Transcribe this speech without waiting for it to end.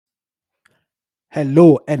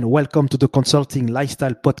Hello and welcome to the Consulting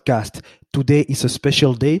Lifestyle Podcast. Today is a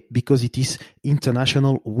special day because it is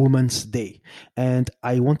International Women's Day, and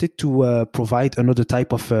I wanted to provide another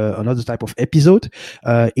type of episode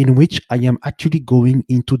in which I am actually going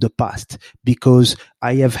into the past because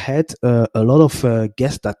I have had a lot of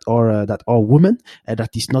guests that are women, and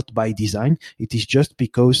that is not by design. It is just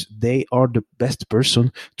because they are the best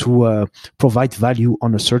person to provide value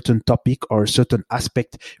on a certain topic or a certain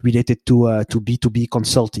aspect related to B2B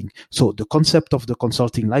consulting. So the concept of the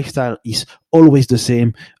consulting lifestyle is always the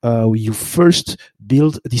same. You first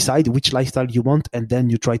decide which lifestyle you want, and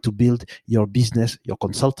then you try to build your business, your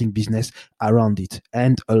consulting business around it.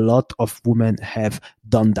 And a lot of women have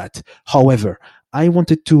done that. However, I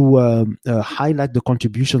wanted to highlight the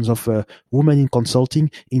contributions of women in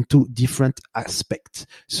consulting into different aspects.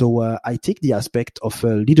 So I take the aspect of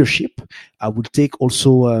leadership. I will take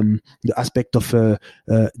also the aspect of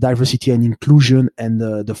diversity and inclusion and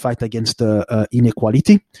the fight against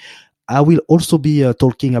inequality. I will also be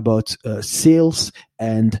talking about sales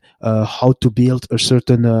and how to build a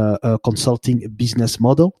certain consulting business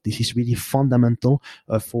model. This is really fundamental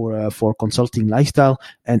for consulting lifestyle.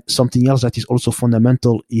 And something else that is also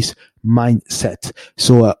fundamental is mindset.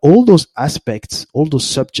 So all those aspects, all those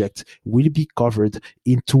subjects will be covered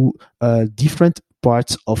into different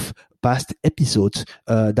parts of past episodes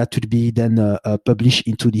that would be then published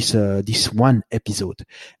into this one episode.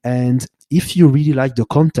 And if you really like the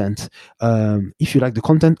content, if you like the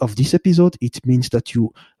content of this episode, it means that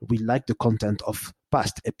you will like the content of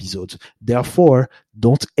past episodes. Therefore,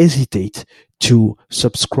 don't hesitate to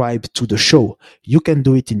subscribe to the show. You can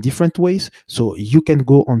do it in different ways. So you can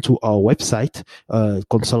go onto our website,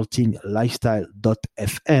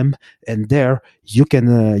 consultinglifestyle.fm, and there you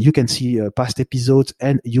can see past episodes,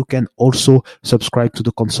 and you can also subscribe to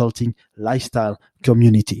the Consulting Lifestyle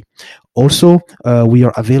community. Also, we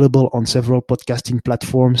are available on several podcasting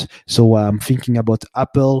platforms. So I'm thinking about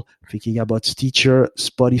Apple, thinking about Stitcher,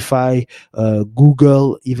 Spotify,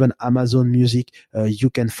 Google, even Amazon Music.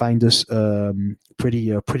 You can find us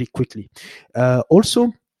pretty quickly.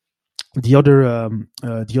 Also, the other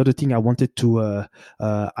thing I wanted to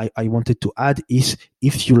add is,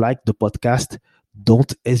 if you like the podcast,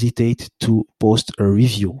 don't hesitate to post a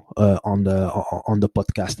review on the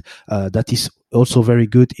podcast. That is also very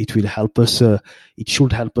good. It will help us. It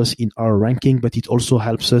should help us in our ranking, but it also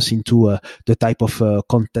helps us into the type of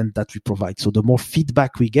content that we provide. So the more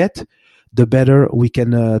feedback we get, the better we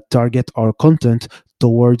can target our content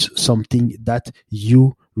towards something that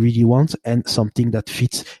you really want and something that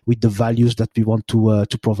fits with the values that we want to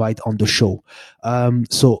provide on the show.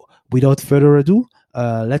 So without further ado,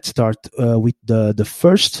 let's start with the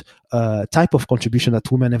first type of contribution that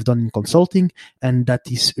women have done in consulting, and that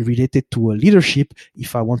is related to leadership.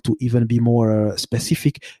 If I want to even be more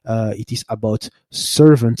specific, it is about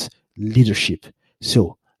servant leadership.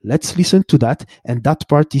 So let's listen to that, and that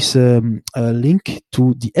part is a link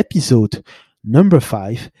to the episode number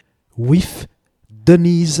 5 with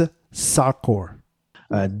Denise Sarkor.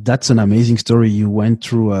 That's an amazing story. You went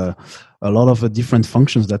through a lot of different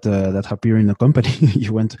functions that appear in a company.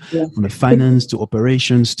 You went from the finance to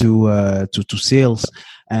operations to sales,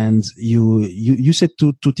 and you said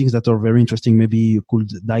two things that are very interesting. Maybe you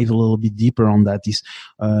could dive a little bit deeper on that. Is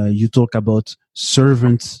you talk about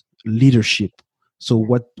servant leadership. So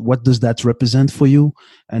what does that represent for you?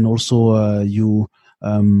 And also you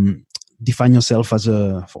define yourself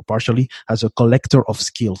partially as a collector of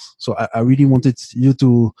skills. So I really wanted you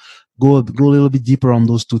to go a little bit deeper on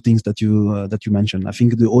those two things that you mentioned. I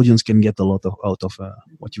think the audience can get a lot out of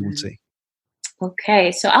what you would say.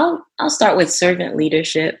 Okay, so I'll start with servant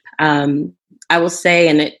leadership. I will say,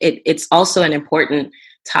 and it's also an important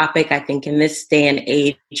topic, I think, in this day and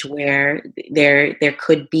age where there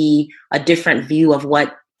could be a different view of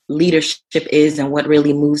what leadership is and what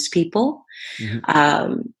really moves people.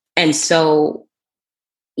 Mm-hmm. And so,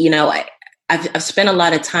 I've spent a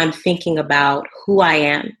lot of time thinking about who I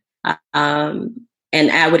am.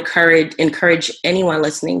 And I would encourage anyone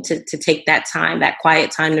listening to take that time, that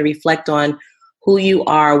quiet time, to reflect on who you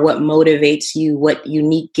are, what motivates you, what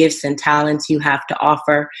unique gifts and talents you have to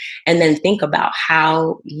offer, and then think about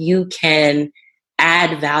how you can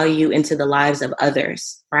add value into the lives of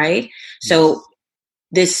others, right? Yes. So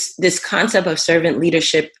this concept of servant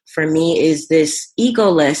leadership for me is this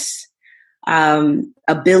egoless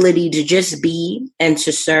ability to just be and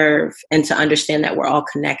to serve and to understand that we're all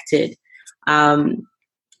connected. And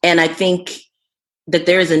I think that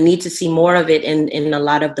there is a need to see more of it in a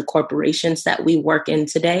lot of the corporations that we work in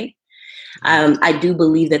today. I do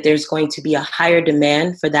believe that there's going to be a higher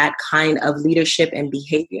demand for that kind of leadership and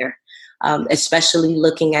behavior, especially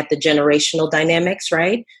looking at the generational dynamics,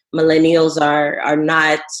 right? Millennials are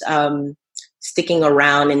not sticking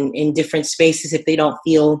around in different spaces if they don't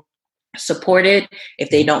feel supported, if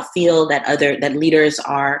they don't feel that leaders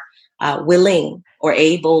are willing or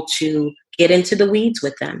able to get into the weeds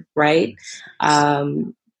with them, right?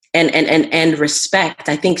 And respect.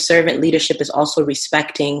 I think servant leadership is also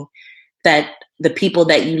respecting that the people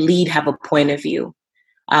that you lead have a point of view.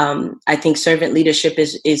 I think servant leadership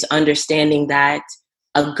is understanding that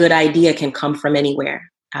a good idea can come from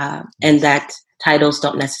anywhere, and that titles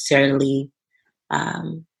don't necessarily,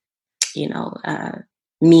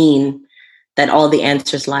 mean that all the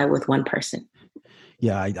answers lie with one person.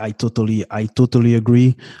 Yeah, I totally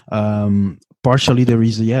agree. Partially there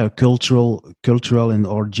is a cultural and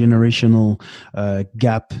or generational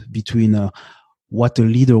gap between what a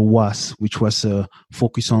leader was, which was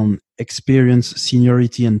focused on experience,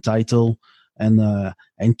 seniority, and title,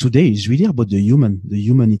 and today is really about the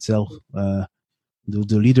human itself.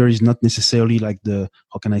 The leader is not necessarily like the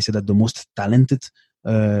most talented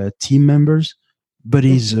team members, but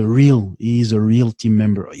he's a real team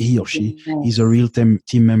member. He or she is a real team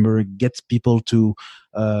member. Gets people to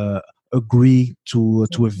agree to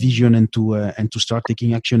a vision and to start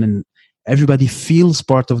taking action, and everybody feels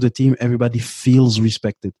part of the team. Everybody feels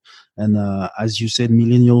respected. And as you said,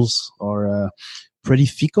 millennials are pretty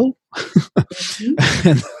fickle.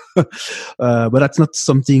 And, but that's not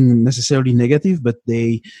something necessarily negative. But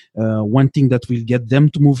they one thing that will get them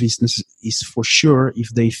to move is for sure if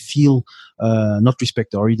they feel not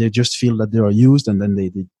respected, or they just feel that they are used, and then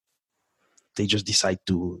they just decide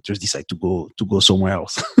to go somewhere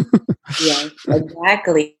else. Yeah,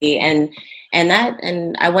 exactly. And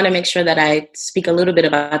I want to make sure that I speak a little bit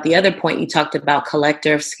about the other point you talked about,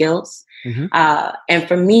 collector of skills. Mm-hmm. And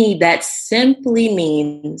for me, that simply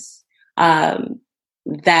means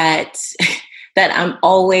that I'm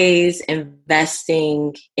always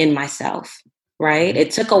investing in myself, right?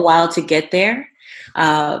 It took a while to get there,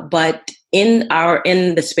 but in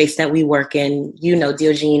the space that we work in,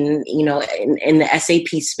 Diogene, in the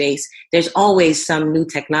SAP space, there's always some new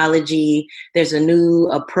technology. There's a new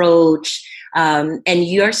approach, and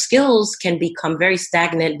your skills can become very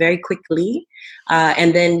stagnant very quickly.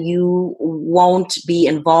 And then you won't be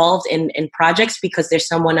involved in projects because there's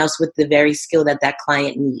someone else with the very skill that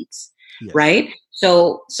client needs, yes. Right?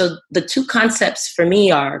 So the two concepts for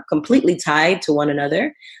me are completely tied to one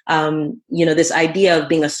another. This idea of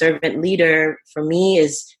being a servant leader for me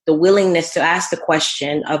is the willingness to ask the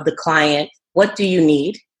question of the client, what do you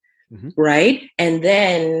need? Mm-hmm. Right? And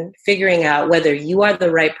then figuring out whether you are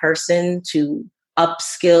the right person to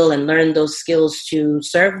upskill and learn those skills to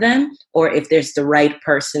serve them, or if there's the right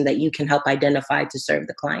person that you can help identify to serve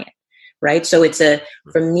the client. Right? So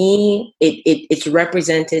for me, it's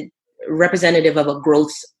representative of a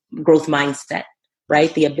growth mindset,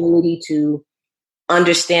 right? The ability to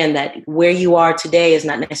understand that where you are today is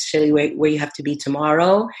not necessarily where you have to be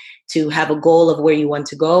tomorrow, to have a goal of where you want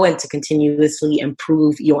to go and to continuously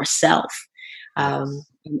improve yourself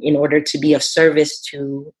in order to be of service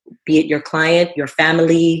to, be it your client, your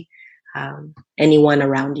family, anyone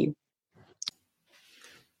around you.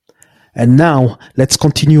 And now let's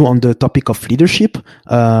continue on the topic of leadership,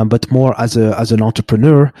 but more as an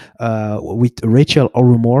entrepreneur, with Rachel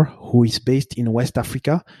Orumor, who is based in West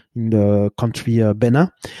Africa, in the country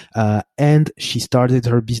Benin, and she started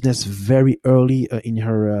her business very early in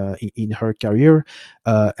her career,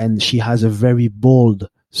 and she has a very bold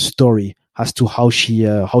story as to how she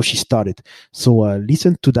started. So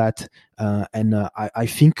listen to that, and I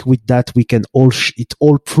think with that we can it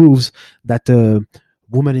all proves that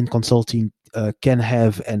women in consulting can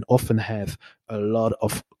have and often have a lot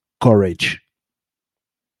of courage.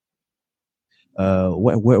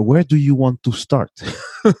 Where do you want to start?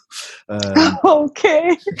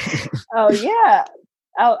 Okay. Yeah.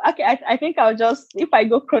 I think I'll just, if I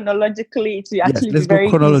go chronologically, it will actually be very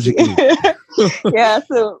easy. Yeah.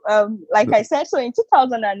 So, like I said, so in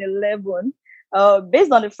 2011,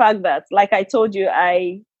 based on the fact that, like I told you,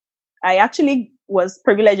 I actually was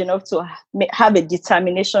privileged enough to have a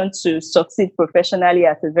determination to succeed professionally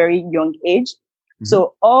at a very young age. Mm-hmm.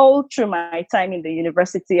 So all through my time in the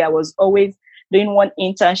university, I was always doing one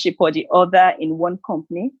internship or the other in one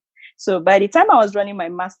company. So by the time I was running my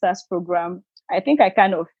master's program, I think I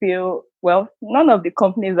kind of feel, well, none of the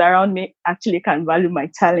companies around me actually can value my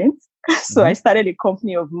talent. So I started a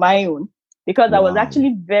company of my own because I was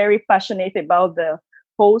actually very passionate about the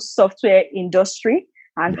whole software industry.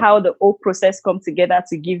 and how the whole process comes together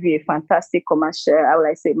to give you a fantastic commercial, I would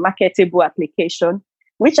like say marketable application,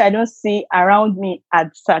 which I don't see around me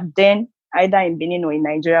at then, either in Benin or in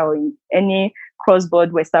Nigeria or in any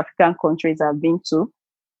cross-border West African countries I've been to.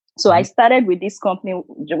 So I started with this company,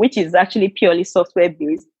 which is actually purely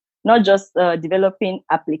software-based, not just developing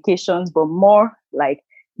applications, but more like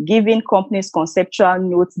giving companies conceptual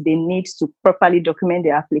notes they need to properly document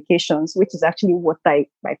their applications, which is actually what my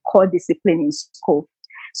core discipline in school.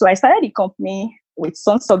 So I started the company with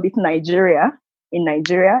Sunsobit Nigeria in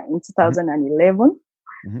 2011.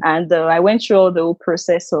 And I went through all the whole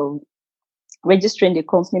process of registering the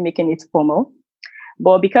company, making it formal.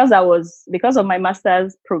 But because of my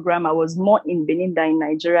master's program, I was more in Benin than in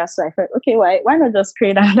Nigeria. So I thought, okay, why not just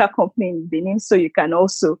create another company in Benin so you can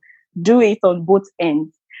also do it on both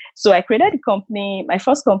ends? So I created a company, my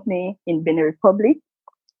first company in Benin Republic,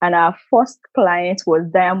 and our first client was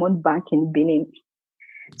Diamond Bank in Benin.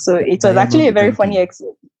 So it was actually a very funny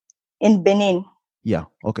experience in Benin. Yeah.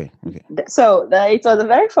 Okay. So it was a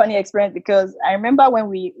very funny experience because I remember when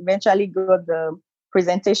we eventually got the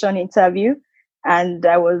presentation interview, and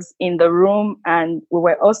I was in the room and we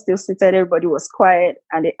were all still seated. Everybody was quiet,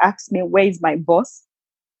 and they asked me, "Where is my boss?"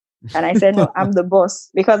 And I said, "No, I'm the boss,"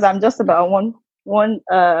 because I'm just about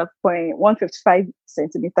 155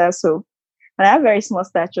 centimeters. So, and I have very small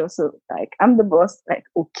stature. So, like, I'm the boss. Like,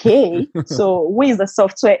 okay. So, who is the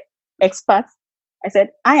software expert? I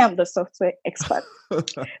said, I am the software expert.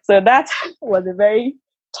 So that was a very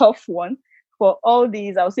tough one for all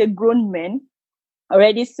these, I would say, grown men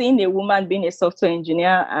already seeing a woman being a software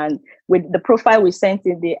engineer. And with the profile we sent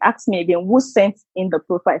in, they asked me again, who sent in the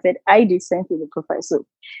profile? I said, I did send in the profile. So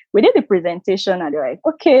we did the presentation and they're like,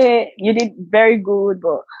 okay, you did very good,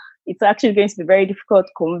 but it's actually going to be very difficult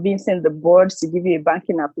convincing the board to give you a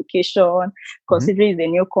banking application, considering it's a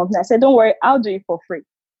new company. I said, don't worry, I'll do it for free.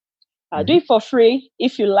 I'll do it for free.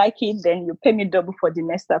 If you like it, then you pay me double for the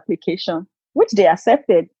next application, which they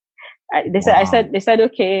accepted. They said,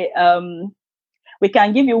 okay, we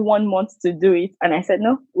can give you 1 month to do it. And I said,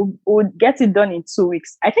 no, we'll get it done in 2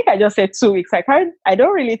 weeks. I think I just said 2 weeks. I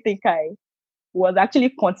don't really think I was actually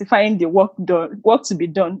quantifying the work to be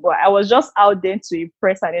done, but I was just out there to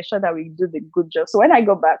impress and ensure that we do the good job. So when I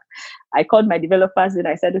got back, I called my developers and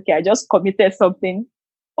I said, okay, I just committed something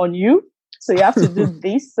on you. So you have to do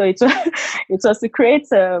this. So it was to create,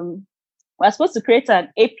 we're supposed to create an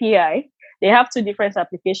API. They have two different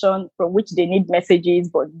applications from which they need messages,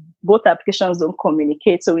 but both applications don't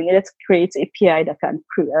communicate. So we needed to create API that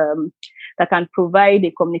can provide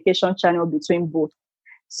a communication channel between both.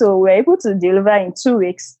 So we're able to deliver in 2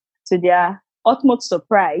 weeks, to their utmost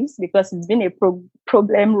surprise, because it's been a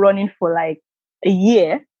problem running for like a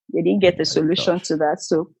year. They didn't get a solution to that.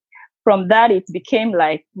 So from that, it became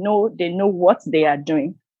like, no, they know what they are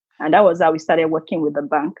doing. And that was how we started working with the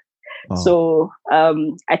bank. Oh. So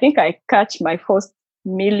I think I catch my first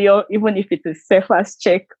million, even if it is surface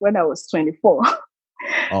check, when I was 24.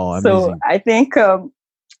 Oh, amazing. So I think from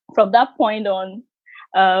that point on,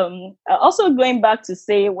 also going back to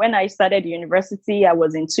say, when I started university, I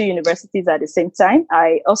was in 2 universities at the same time.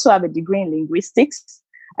 I also have a degree in linguistics.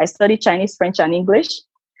 I studied Chinese, French, and English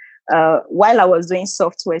while I was doing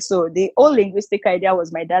software. So the whole linguistic idea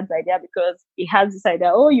was my dad's idea, because he has this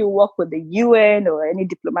idea, oh, you work with the UN or any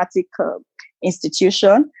diplomatic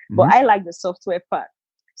institution. Mm-hmm. But I like the software part.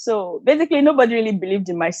 So basically, nobody really believed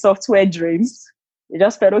in my software dreams. They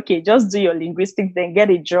just felt, okay, just do your linguistics, then get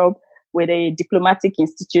a job with a diplomatic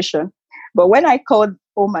institution. But when I called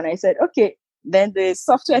home and I said, okay, then the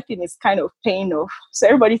software thing is kind of paying off. So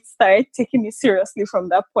everybody started taking me seriously from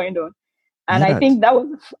that point on. And I think that was,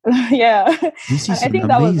 This is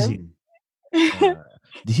amazing.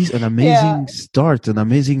 This is an amazing start, an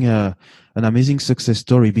amazing success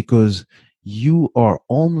story, because you are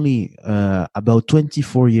only about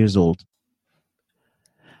 24 years old.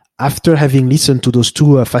 After having listened to those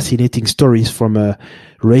 2 fascinating stories from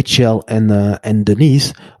Rachel and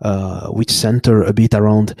Denise, which center a bit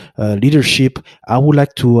around leadership, I would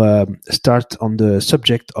like to start on the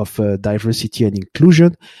subject of diversity and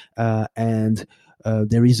inclusion.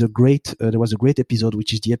 There was a great episode,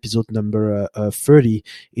 which is the episode number 30,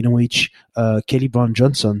 in which Kelly Brown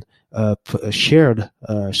Johnson shared.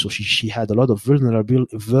 So she had a lot of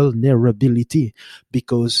vulnerability,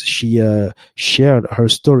 because she shared her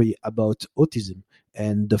story about autism,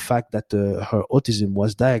 and the fact that her autism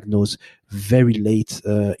was diagnosed very late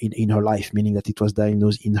in her life, meaning that it was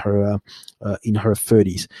diagnosed in her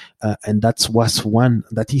 30s, and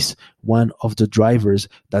that is one of the drivers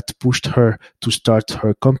that pushed her to start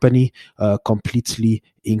her company, Completely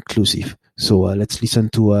Inclusive. So let's listen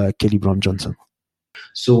to Kelly Brown Johnson.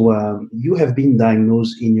 So you have been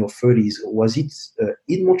diagnosed in your 30s. Was it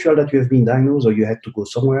in Montreal that you have been diagnosed, or you had to go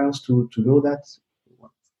somewhere else to know that?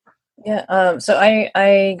 Yeah, so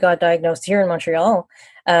I got diagnosed here in Montreal.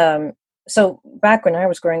 So back when I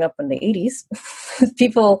was growing up in the 80s,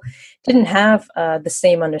 people didn't have the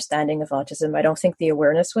same understanding of autism. I don't think the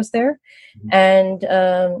awareness was there. And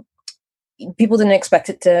people didn't expect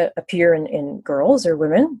it to appear in girls or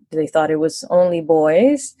women. They thought it was only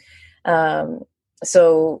boys.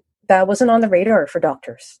 So that wasn't on the radar for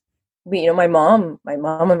doctors. My mom and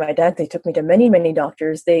my dad, they took me to many, many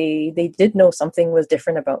doctors. They did know something was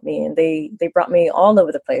different about me, and they brought me all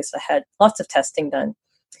over the place. I had lots of testing done,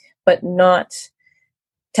 but not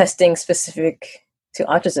testing specific to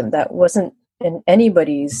autism. That wasn't in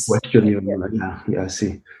anybody's question. I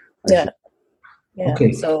see. Yeah.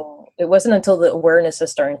 Okay. So it wasn't until the awareness is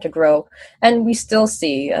starting to grow, and we still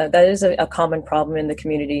see that is a common problem in the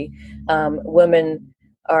community. Women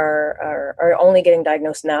are only getting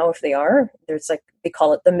diagnosed now if they are. There's they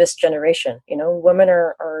call it the missed generation. Women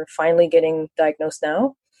are finally getting diagnosed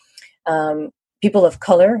now. People of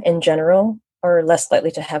color in general are less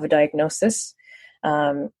likely to have a diagnosis.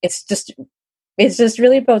 It's just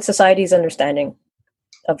really about society's understanding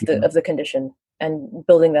of the condition and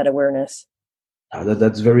building that awareness.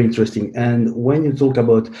 That's very interesting. And when you talk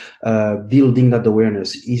about building that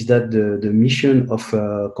awareness, is that the mission of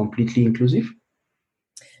Completely Inclusive?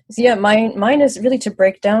 So yeah, mine is really to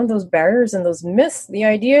break down those barriers and those myths. The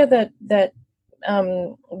idea that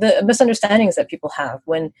the misunderstandings that people have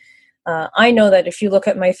when I know that if you look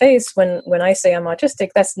at my face when I say I'm autistic,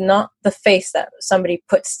 that's not the face that somebody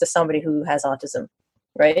puts to somebody who has autism,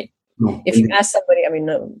 right? No. If you ask somebody,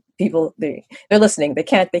 people they're listening. They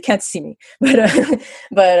can't see me,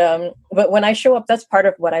 but when I show up, that's part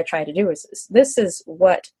of what I try to do. Is this is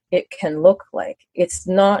what it can look like. It's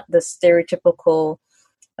not the stereotypical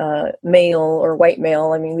male or white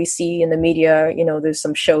male. We see in the media, there's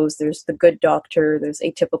some shows. There's The Good Doctor. There's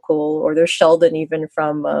Atypical, or there's Sheldon, even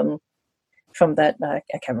from that I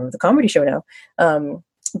can't remember the comedy show now.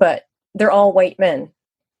 But they're all white men.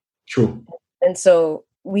 True. And so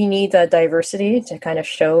we need that diversity to kind of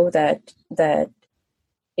show that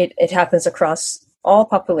it happens across all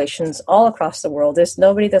populations, all across the world. There's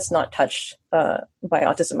nobody that's not touched by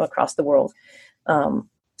autism across the world.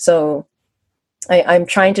 So I'm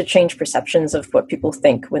trying to change perceptions of what people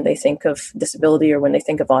think when they think of disability or when they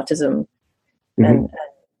think of autism,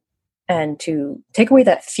 and to take away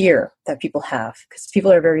that fear that people have, because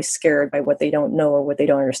people are very scared by what they don't know or what they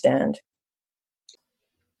don't understand.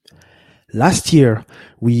 Last year,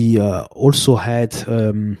 we also had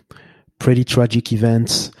pretty tragic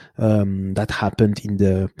events that happened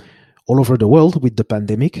all over the world with the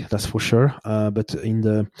pandemic. That's for sure. But in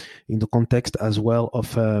the context as well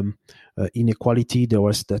of inequality, there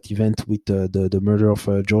was that event with the murder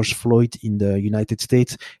of George Floyd in the United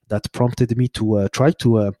States that prompted me to try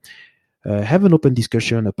to have an open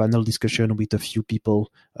discussion, a panel discussion with a few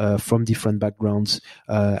people from different backgrounds,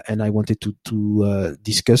 and I wanted to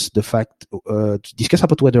discuss discuss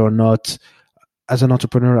about whether or not, as an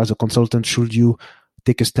entrepreneur, as a consultant, should you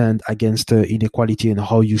take a stand against inequality and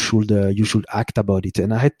how you should act about it.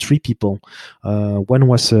 And I had three people. One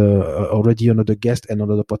was already another guest and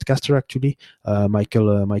another podcaster, actually,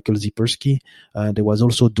 Michael Zipersky. There was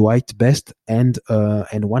also Dwight Best and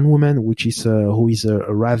one woman, who is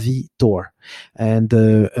Ravi Tor. And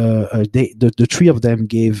the three of them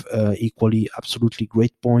gave equally absolutely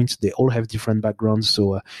great points. They all have different backgrounds,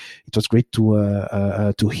 so it was great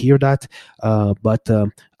to hear that. But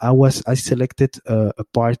I selected a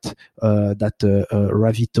part that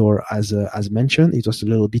Ravitor has mentioned. It was a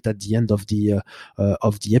little bit at the end of the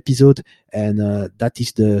episode, and that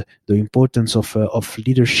is the importance of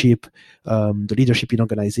leadership, the leadership in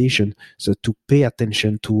organization. So to pay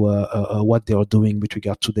attention to what they are doing with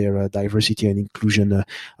regard to their diversity and inclusion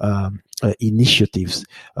initiatives.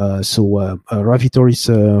 So Ravitor is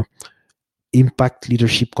impact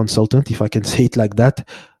leadership consultant, if I can say it like that,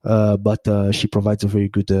 but she provides a very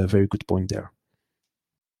good point there.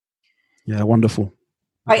 Yeah, wonderful.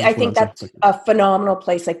 I think that's a phenomenal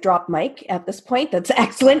place, drop mic at this point. That's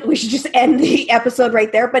excellent. We should just end the episode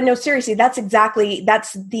right there. But no, seriously, that's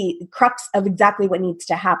the crux of exactly what needs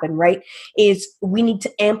to happen, right? Is we need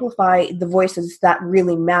to amplify the voices that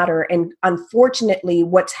really matter. And unfortunately,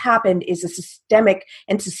 what's happened is a systemic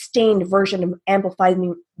and sustained version of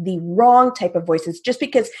amplifying the wrong type of voices just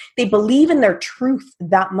because they believe in their truth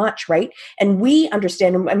that much, right? And we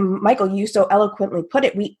understand, and Michael, you so eloquently put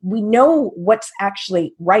it, we know what's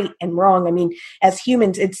actually right and wrong. I mean, as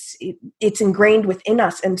humans, it's ingrained within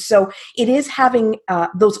us. And so it is having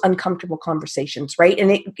those uncomfortable conversations, right?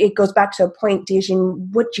 And it goes back to a point, Dejin,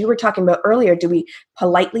 what you were talking about earlier. Do we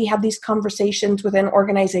politely have these conversations within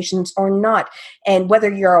organizations or not? And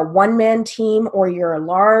whether you're a one-man team or you're a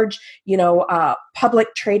large,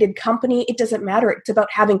 public traded company, it doesn't matter. It's about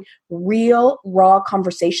having real, raw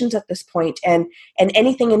conversations at this point. And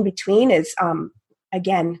anything in between is,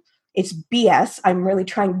 again, it's BS. I'm really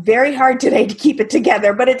trying very hard today to keep it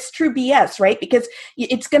together, but it's true BS, right? Because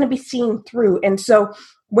it's going to be seen through. And so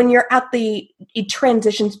when you're at it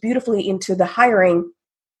transitions beautifully into the hiring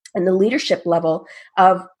and the leadership level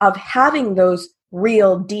of having those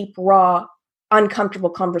real, deep, raw, uncomfortable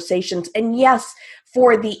conversations. And yes,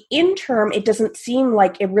 for the interim, it doesn't seem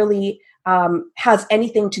like it really has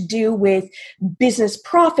anything to do with business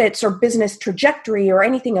profits or business trajectory or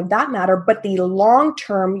anything of that matter. But the long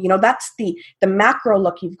term, that's the macro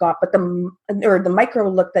look you've got, but the micro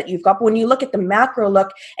look that you've got. But when you look at the macro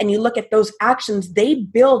look and you look at those actions, they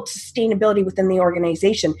build sustainability within the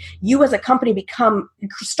organization. You as a company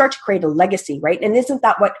start to create a legacy, right? And isn't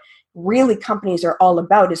that what really companies are all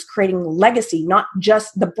about, is creating legacy, not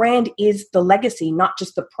just the brand is the legacy, not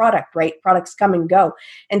just the product, right? Products come and go.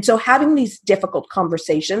 And so having these difficult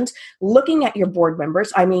conversations, looking at your board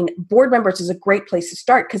members, board members is a great place to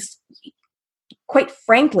start because quite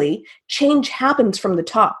frankly, change happens from the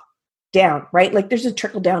top down, right? Like there's a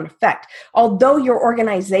trickle down effect. Although your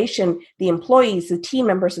organization, the employees, the team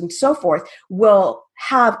members and so forth will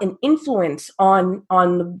have an influence on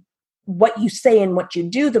what you say and what you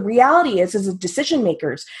do, the reality is the decision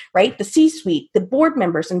makers, right? The C-suite, the board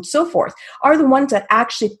members and so forth are the ones that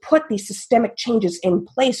actually put these systemic changes in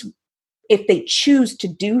place if they choose to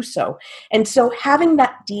do so. And so having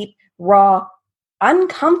that deep, raw,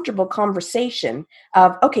 uncomfortable conversation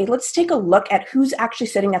of, okay, let's take a look at who's actually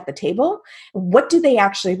sitting at the table. What do they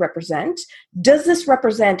actually represent? Does this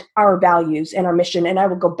represent our values and our mission? And I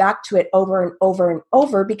will go back to it over and over and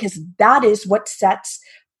over because that is what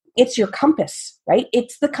it's your compass, right?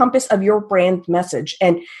 It's the compass of your brand message.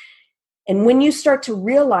 And when you start to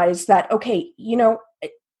realize that, okay,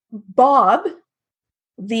 Bob,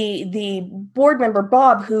 the board member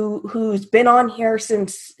Bob, who's been on here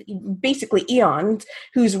since basically eons,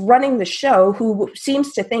 who's running the show, who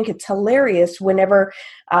seems to think it's hilarious whenever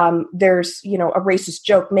there's a racist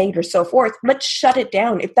joke made or so forth. Let's shut it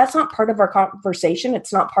down. If that's not part of our conversation,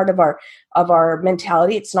 it's not part of our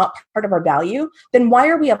mentality, it's not part of our value, then why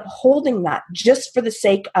are we upholding that just for the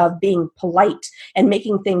sake of being polite and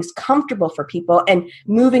making things comfortable for people and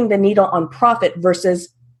moving the needle on profit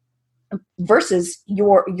versus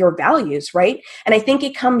your values, right? And I think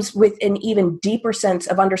it comes with an even deeper sense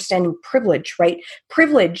of understanding privilege, right?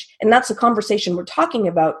 Privilege, and that's the conversation we're talking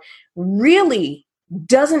about, really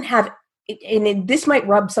doesn't have, and this might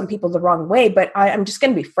rub some people the wrong way, but I'm just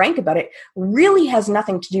going to be frank about it, really has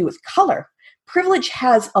nothing to do with color. Privilege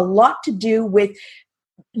has a lot to do with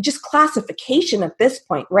just classification at this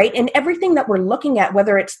point, right? And everything that we're looking at,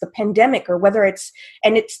 whether it's the pandemic or it's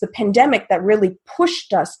the pandemic that really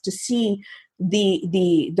pushed us to see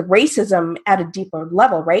the racism at a deeper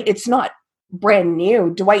level, right? It's not brand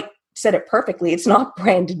new. Dwight said it perfectly. It's not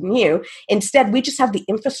brand new. Instead, we just have the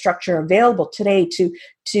infrastructure available today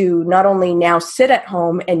to not only now sit at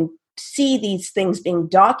home and see these things being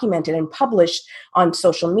documented and published on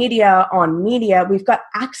social media, on media. We've got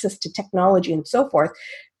access to technology and so forth.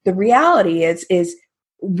 The reality is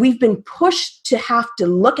we've been pushed to have to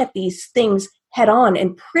look at these things head on,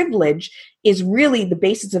 and privilege is really the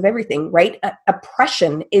basis of everything, right?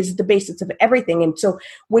 Oppression is the basis of everything. And so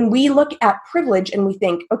when we look at privilege and we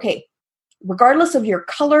think, okay, regardless of your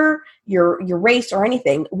color, your race or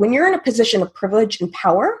anything, when you're in a position of privilege and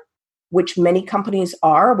power, which many companies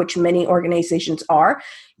are, which many organizations are,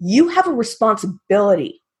 you have a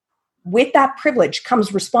responsibility. With that privilege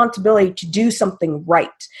comes responsibility to do something right.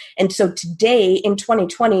 And so today in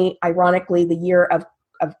 2020, ironically, the year of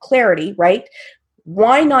clarity, right?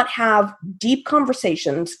 Why not have deep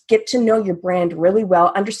conversations, get to know your brand really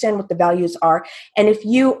well, understand what the values are. And if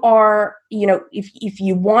you are, if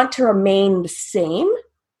you want to remain the same,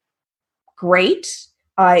 great.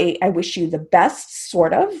 I wish you the best,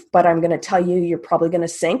 sort of, but I'm going to tell you, you're probably going to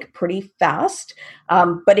sink pretty fast.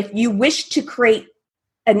 But if you wish to create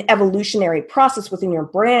an evolutionary process within your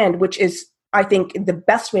brand, which is, I think, the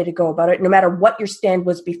best way to go about it, no matter what your stand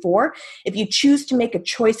was before, if you choose to make a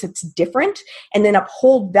choice that's different and then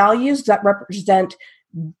uphold values that represent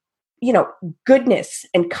goodness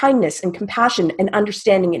and kindness and compassion and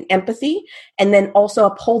understanding and empathy, and then also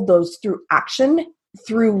uphold those through action,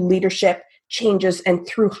 through leadership changes, and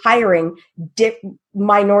through hiring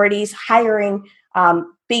minorities, hiring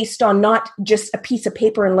based on not just a piece of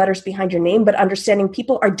paper and letters behind your name, but understanding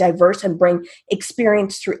people are diverse and bring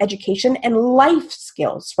experience through education and life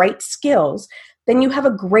skills, right? Skills. Then you have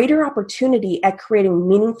a greater opportunity at creating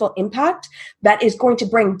meaningful impact that is going to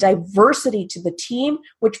bring diversity to the team,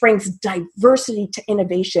 which brings diversity to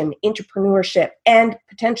innovation, entrepreneurship, and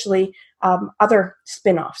potentially other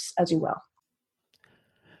spin-offs as well.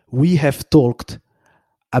 We have talked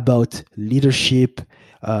about leadership,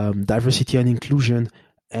 diversity and inclusion,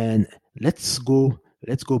 and let's go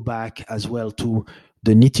back as well to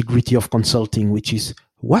the nitty-gritty of consulting, which is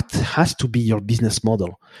what has to be your business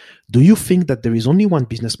model. Do you think that there is only one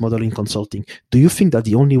business model in consulting? Do you think that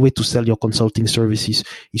the only way to sell your consulting services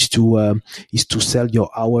is to sell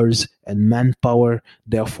your hours and manpower?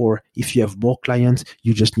 Therefore, if you have more clients,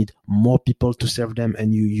 you just need more people to serve them,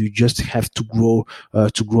 and you just have to grow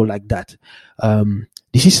like that.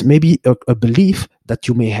 This is maybe a belief that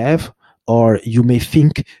you may have, or you may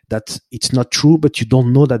think that it's not true, but you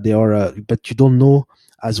don't know that they are. But you don't know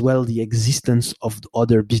as well the existence of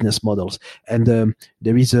other business models. And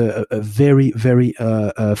there is a very, very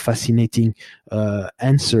fascinating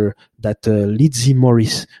answer that Lizzie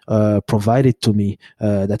Morris provided to me.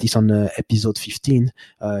 That is on episode 15.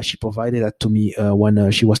 She provided that to me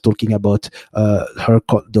when she was talking about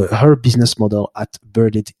her business model at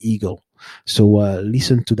Birded Eagle. So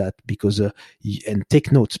listen to that and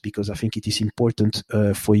take notes, because I think it is important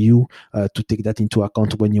for you to take that into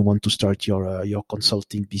account when you want to start your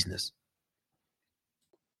consulting business.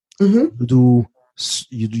 Mm-hmm.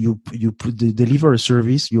 You deliver a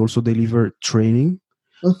service. You also deliver training.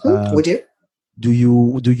 Mm-hmm. We do. Do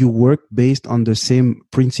you work based on the same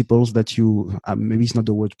principles that you, maybe it's not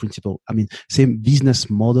the word principle, I mean, same business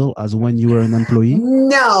model as when you were an employee?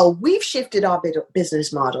 No, we've shifted our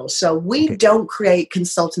business model. So we don't create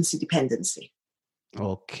consultancy dependency.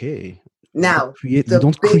 Okay. Now, you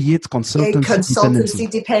don't create consultancy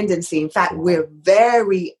dependency. In fact, we're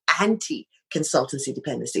very anti-consultancy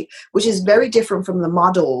dependency, which is very different from the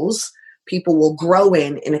models people will grow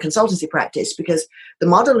in a consultancy practice, because the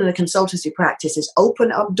model in a consultancy practice is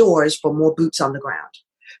open up doors for more boots on the ground.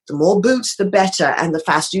 The more boots, the better, and the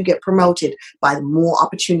faster you get promoted by the more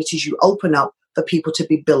opportunities you open up for people to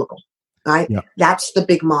be billable, right? Yeah. That's the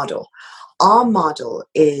big model. Our model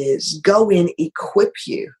is go in, equip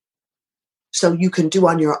you so you can do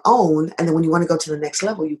on your own, and then when you want to go to the next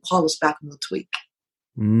level, you call us back and we'll tweak.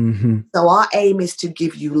 Mm-hmm. So our aim is to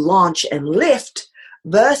give you launch and lift,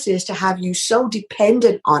 versus to have you so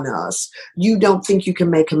dependent on us, you don't think you can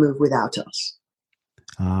make a move without us.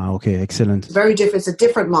 Okay, excellent. Very different. It's a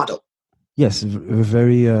different model. Yes, a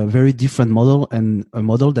very, very different model, and a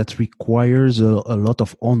model that requires a lot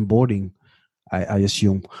of onboarding, I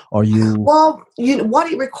assume. Or you? Well,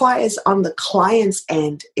 what it requires on the client's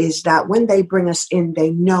end is that when they bring us in, they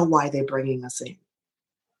know why they're bringing us in.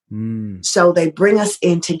 So they bring us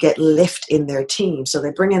in to get lift in their team. So they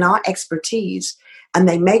bring in our expertise, and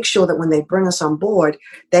they make sure that when they bring us on board,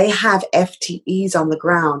 they have FTEs on the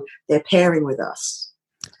ground. They're pairing with us.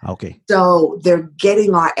 Okay. So they're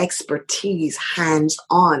getting our expertise hands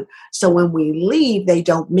on. So when we leave, they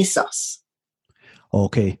don't miss us.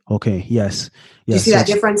 Okay. Yes. Do you see that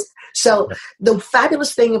difference? So the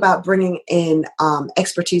fabulous thing about bringing in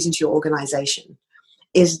expertise into your organization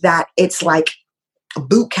is that it's like a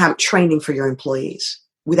boot camp training for your employees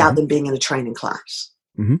without them being in a training class.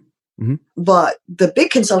 Mm-hmm. Mm-hmm. But the big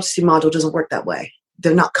consultancy model doesn't work that way.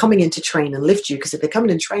 They're not coming in to train and lift you, because if they come in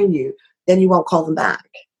and train you, then you won't call them back,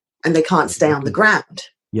 and they can't stay on the ground.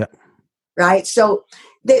 Yeah. Right. So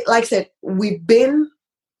like I said,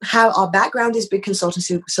 our background is big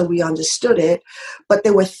consultancy, so we understood it, but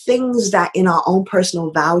there were things that in our own personal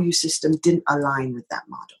value system didn't align with that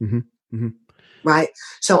model. Mm-hmm. Mm-hmm. Right.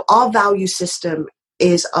 So our value system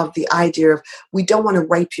is of the idea of, we don't want to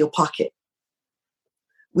rape your pocket.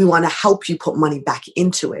 We want to help you put money back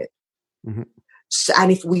into it. Mm-hmm. So,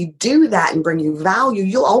 and if we do that and bring you value,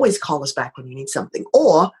 you'll always call us back when you need something,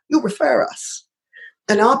 or you'll refer us.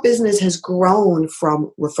 And our business has grown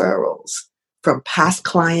from referrals, from past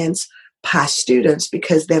clients, past students,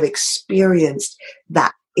 because they've experienced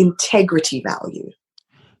that integrity value.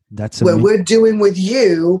 That's where we're doing with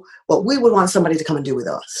you what we would want somebody to come and do with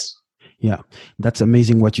us. Yeah, that's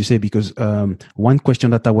amazing what you say, because one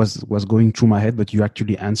question that I was going through my head, but you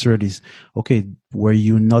actually answered, is, okay, were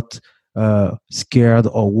you not scared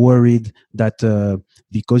or worried that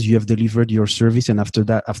because you have delivered your service and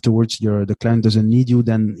afterwards the client doesn't need you,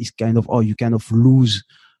 then it's kind of you kind of lose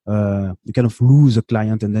a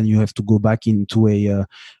client, and then you have to go back into a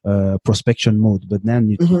prospection mode. But then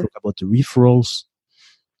you talk about the referrals,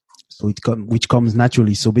 so which comes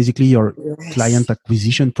naturally. So basically, your client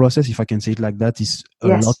acquisition process, if I can say it like that, is a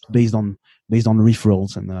lot based on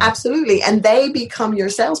referrals and absolutely, and they become your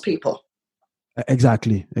salespeople.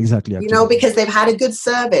 Exactly. You know, because they've had a good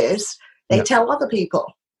service, they tell other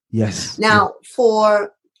people. Yes. Now,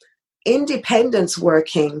 for independents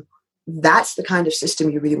working, that's the kind of system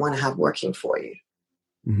you really want to have working for you.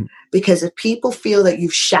 Mm-hmm. Because if people feel that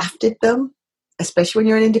you've shafted them, especially when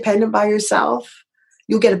you're an independent by yourself,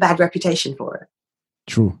 you'll get a bad reputation for it.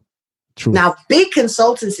 True. Now, big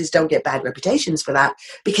consultancies don't get bad reputations for that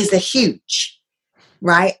because they're huge,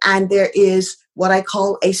 right? And there is what I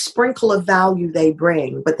call a sprinkle of value they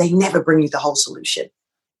bring, but they never bring you the whole solution.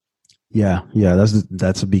 Yeah,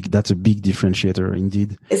 that's a big differentiator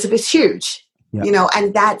indeed. It's huge. Yeah. You know,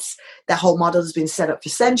 and that whole model has been set up for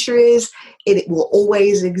centuries. It will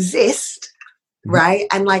always exist, right?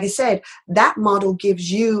 And like I said, that model gives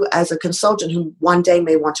you as a consultant who one day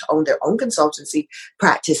may want to own their own consultancy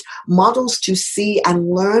practice, models to see and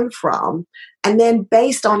learn from. And then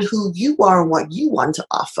based on who you are and what you want to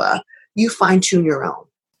offer, you fine-tune your own.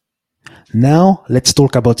 Now, let's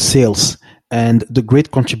talk about sales and the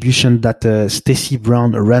great contribution that Stacey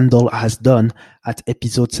Brown Randall has done at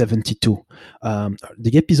episode 72.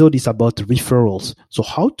 The episode is about referrals. So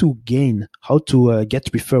how to get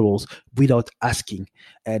referrals without asking,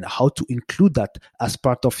 and how to include that as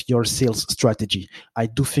part of your sales strategy. I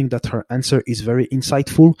do think that her answer is very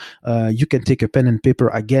insightful. You can take a pen and paper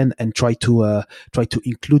again and try to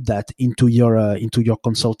include that into your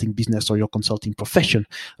consulting business or your consulting profession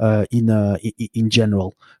in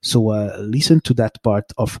general. So listen to that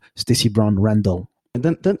part of Stacey Brown Randall. And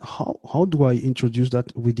then how do I introduce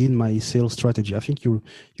that within my sales strategy? I think you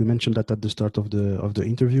mentioned that at the start of the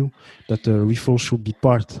interview, that referral should be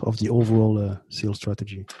part of the overall sales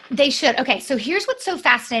strategy. They should. Okay, so here's what's so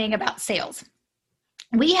fascinating about sales.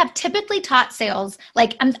 We have typically taught sales,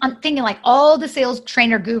 like I'm thinking like all the sales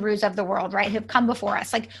trainer gurus of the world, right, who have come before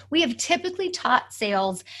us. Like we have typically taught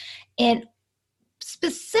sales in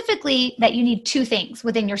specifically that you need two things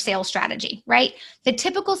within your sales strategy, right? The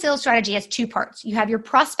typical sales strategy has two parts. You have your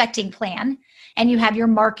prospecting plan and you have your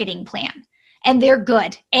marketing plan. And they're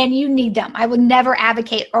good and you need them. I would never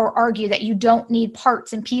advocate or argue that you don't need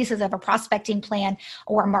parts and pieces of a prospecting plan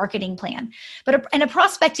or a marketing plan. But a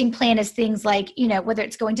prospecting plan is things like, you know, whether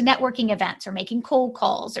it's going to networking events or making cold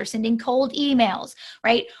calls or sending cold emails,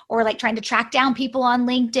 right? Or like trying to track down people on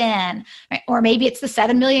LinkedIn, right? Or maybe it's the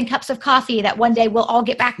 7 million cups of coffee that one day we'll all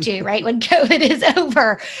get back to, right? When COVID is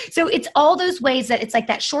over. So it's all those ways that it's like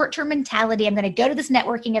that short-term mentality. I'm going to go to this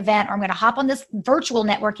networking event, or I'm going to hop on this virtual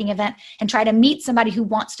networking event and try to meet somebody who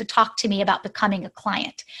wants to talk to me about becoming a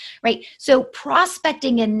client, right? So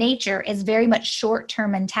prospecting in nature is very much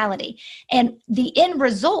short-term mentality. And the end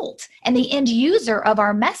result and the end user of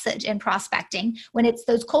our message in prospecting, when it's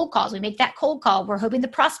those cold calls, we make that cold call, we're hoping the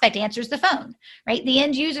prospect answers the phone, right? The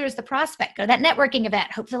end user is the prospect. Go to that networking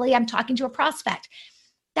event. Hopefully I'm talking to a prospect.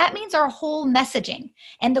 That means our whole messaging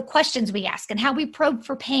and the questions we ask and how we probe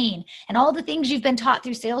for pain and all the things you've been taught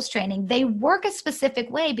through sales training, they work a specific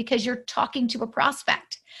way because you're talking to a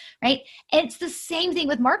prospect, right? And it's the same thing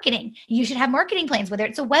with marketing. You should have marketing plans, whether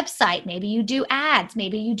it's a website, maybe you do ads,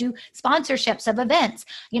 maybe you do sponsorships of events,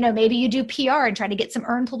 you know, maybe you do PR and try to get some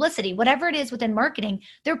earned publicity, whatever it is within marketing,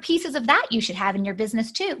 there are pieces of that you should have in your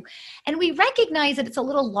business too. And we recognize that it's a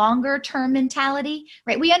little longer term mentality,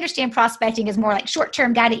 right? We understand prospecting is more like short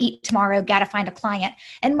term, got to eat tomorrow, got to find a client.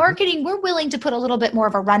 And marketing, we're willing to put a little bit more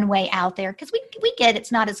of a runway out there because we get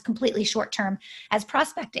it's not as completely short term as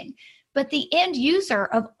prospecting. But the end user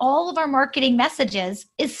of all of our marketing messages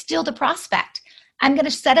is still the prospect. I'm going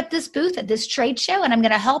to set up this booth at this trade show and I'm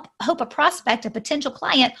going to hope a prospect, a potential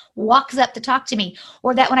client, walks up to talk to me.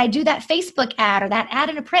 Or that when I do that Facebook ad or that ad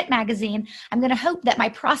in a print magazine, I'm going to hope that my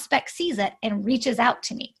prospect sees it and reaches out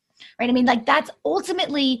to me. Right? I mean, like that's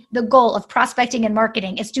ultimately the goal of prospecting and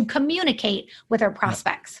marketing is to communicate with our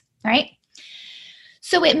prospects, right?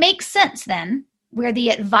 So it makes sense then where the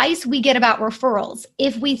advice we get about referrals,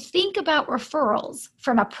 if we think about referrals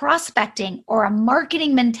from a prospecting or a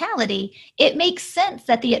marketing mentality, it makes sense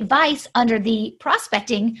that the advice under the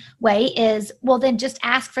prospecting way is, well, then just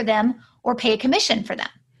ask for them or pay a commission for them,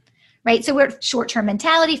 right? So we're short-term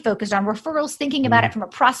mentality, focused on referrals, thinking about it from a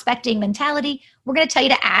prospecting mentality. We're going to tell you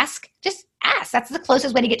to ask, just ask. That's the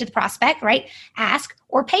closest way to get to the prospect, right? Ask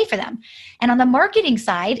or pay for them. And on the marketing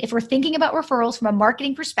side, if we're thinking about referrals from a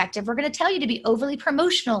marketing perspective, we're going to tell you to be overly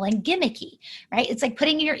promotional and gimmicky, right? It's like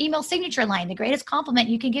putting in your email signature line, the greatest compliment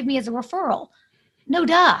you can give me is a referral. No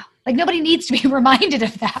duh. Like nobody needs to be reminded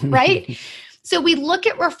of that, right? So we look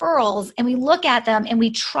at referrals and we look at them and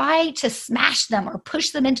we try to smash them or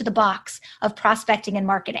push them into the box of prospecting and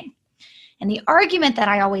marketing. And the argument that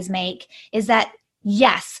I always make is that,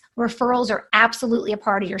 yes, referrals are absolutely a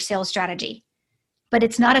part of your sales strategy, but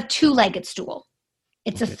it's not a two-legged stool.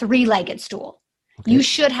 It's a three-legged stool. Okay. You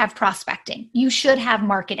should have prospecting. You should have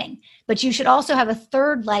marketing, but you should also have a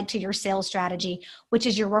third leg to your sales strategy, which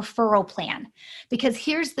is your referral plan. Because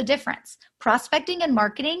here's the difference. Prospecting and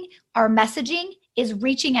marketing, our messaging is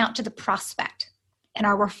reaching out to the prospect. And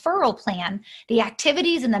our referral plan, the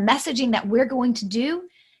activities and the messaging that we're going to do,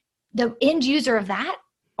 the end user of that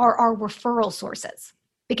are our referral sources.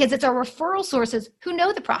 Because it's our referral sources who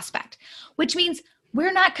know the prospect, which means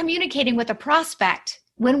we're not communicating with a prospect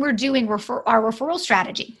when we're doing our referral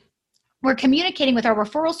strategy. We're communicating with our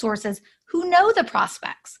referral sources who know the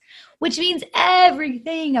prospects, which means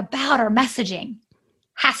everything about our messaging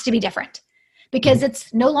has to be different because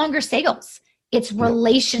it's no longer sales. It's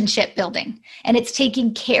relationship building, and it's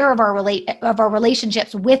taking care of our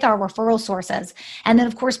relationships with our referral sources. And then,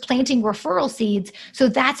 of course, planting referral seeds. So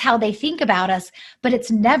that's how they think about us, but it's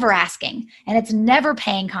never asking and it's never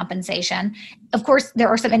paying compensation. Of course, there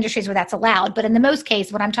are some industries where that's allowed, but in the most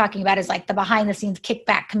case, what I'm talking about is like the behind the scenes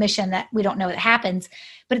kickback commission that we don't know that happens,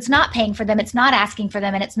 but it's not paying for them. It's not asking for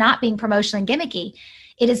them, and it's not being promotional and gimmicky.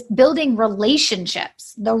 It is building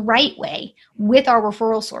relationships the right way with our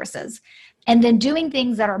referral sources. And then doing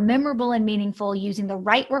things that are memorable and meaningful using the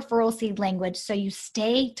right referral seed language so you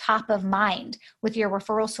stay top of mind with your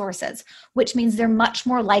referral sources, which means they're much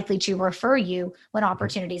more likely to refer you when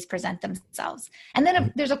opportunities present themselves. And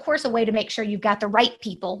then there's, of course, a way to make sure you've got the right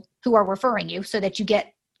people who are referring you so that you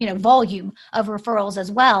get, volume of referrals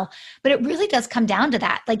as well. But it really does come down to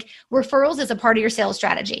that. Like referrals is a part of your sales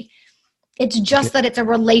strategy. It's just that it's a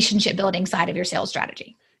relationship building side of your sales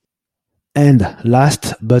strategy. And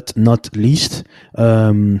last but not least,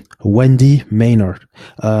 Wendy Maynard.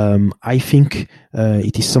 I think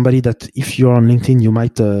it is somebody that if you're on LinkedIn, you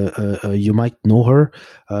might know her.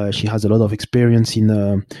 She has a lot of experience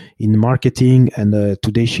in marketing, and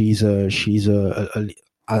today she's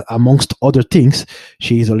amongst other things,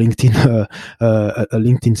 she is a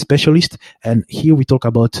LinkedIn specialist. And here we talk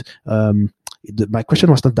about my question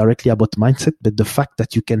was not directly about mindset, but the fact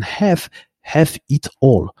that you can have it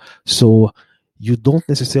all. So you don't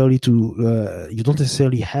necessarily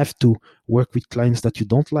have to work with clients that you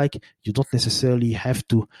don't like. You don't necessarily have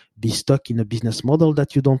to be stuck in a business model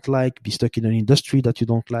that you don't like, be stuck in an industry that you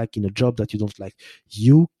don't like, in a job that you don't like.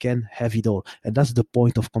 You can have it all. And that's the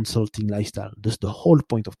point of consulting lifestyle. That's the whole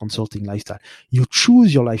point of consulting lifestyle. You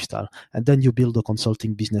choose your lifestyle and then you build a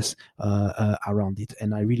consulting business around it.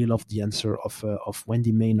 And I really love the answer of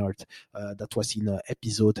Wendy Maynard that was in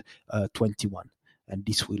episode 21. And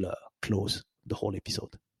this will close the whole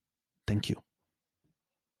episode. Thank you.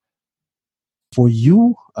 For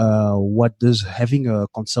you, what does having a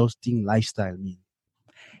consulting lifestyle mean?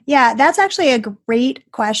 Yeah, that's actually a great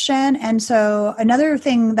question. And so another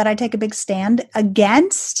thing that I take a big stand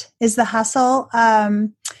against is the hustle,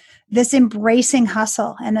 this embracing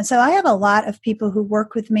hustle. And so I have a lot of people who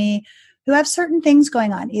work with me who have certain things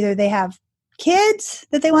going on. Either they have kids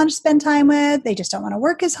that they want to spend time with. They just don't want to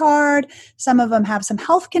work as hard. Some of them have some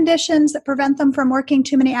health conditions that prevent them from working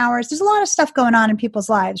too many hours. There's a lot of stuff going on in people's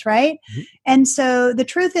lives, right? Mm-hmm. And so the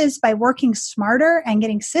truth is, by working smarter and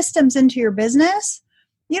getting systems into your business,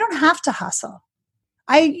 you don't have to hustle.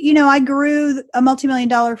 I grew a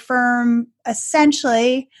multi-million-dollar firm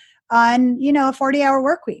essentially on, a 40-hour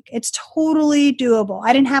work week. It's totally doable.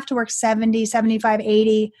 I didn't have to work 70, 75,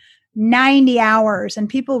 80, 90 hours, and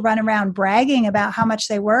people run around bragging about how much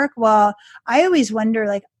they work. Well, I always wonder,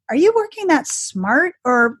 are you working that smart?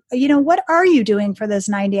 Or, what are you doing for those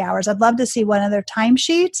 90 hours? I'd love to see one of their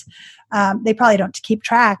timesheets. They probably don't keep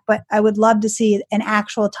track, but I would love to see an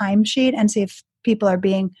actual timesheet and see if people are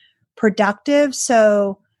being productive.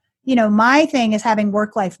 So, my thing is having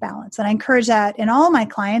work-life balance. And I encourage that in all my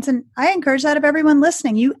clients. And I encourage that of everyone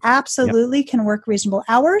listening. You absolutely can work reasonable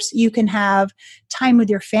hours. You can have time with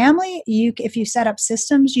your family. If you set up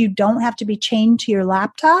systems, you don't have to be chained to your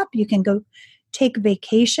laptop. You can go take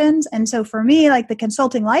vacations. And so for me, the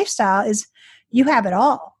consulting lifestyle is you have it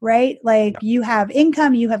all, right? You have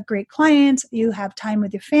income, you have great clients, you have time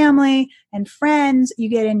with your family and friends, you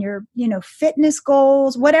get in your, fitness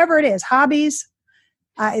goals, whatever it is, hobbies.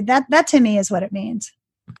 That to me is what it means.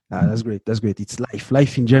 That's great. That's great. It's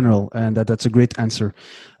life in general, and that's a great answer.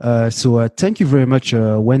 So thank you very much,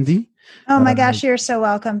 Wendy. Oh my gosh, you're so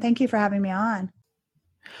welcome. Thank you for having me on.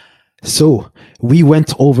 So we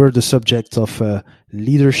went over the subject of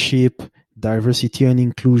leadership, diversity and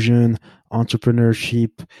inclusion,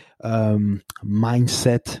 entrepreneurship,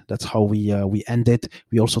 mindset. That's how we ended.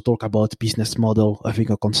 We also talk about business model, having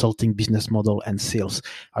a consulting business model, and sales.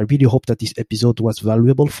 I really hope that this episode was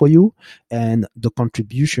valuable for you, and the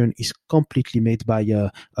contribution is completely made by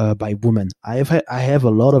women. I have a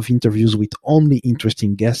lot of interviews with only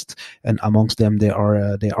interesting guests, and amongst them there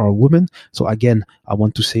are women. So again, I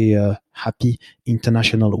want to say happy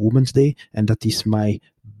International Women's Day, and that is my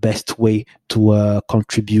best way to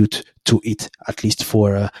contribute to it, at least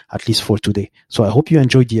for today. So I hope you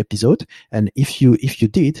enjoyed the episode, and if you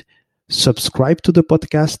did, subscribe to the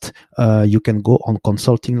podcast. You can go on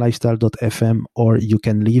consultinglifestyle.fm, or you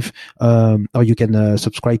can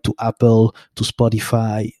subscribe to Apple, to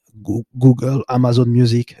Spotify, Google, Amazon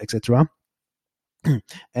Music, etc.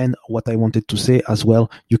 And what I wanted to say as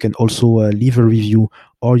well, you can also leave a review,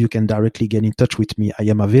 or you can directly get in touch with me. I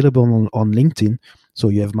am available on LinkedIn. So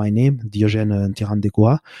you have my name, Diogène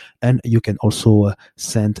Ntirandekoa, and you can also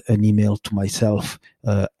send an email to myself,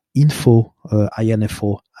 info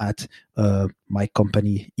at my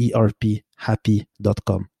company,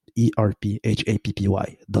 erphappy.com,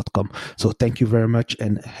 erphappy.com. So thank you very much,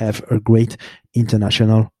 and have a great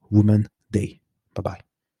International Women's Day. Bye-bye.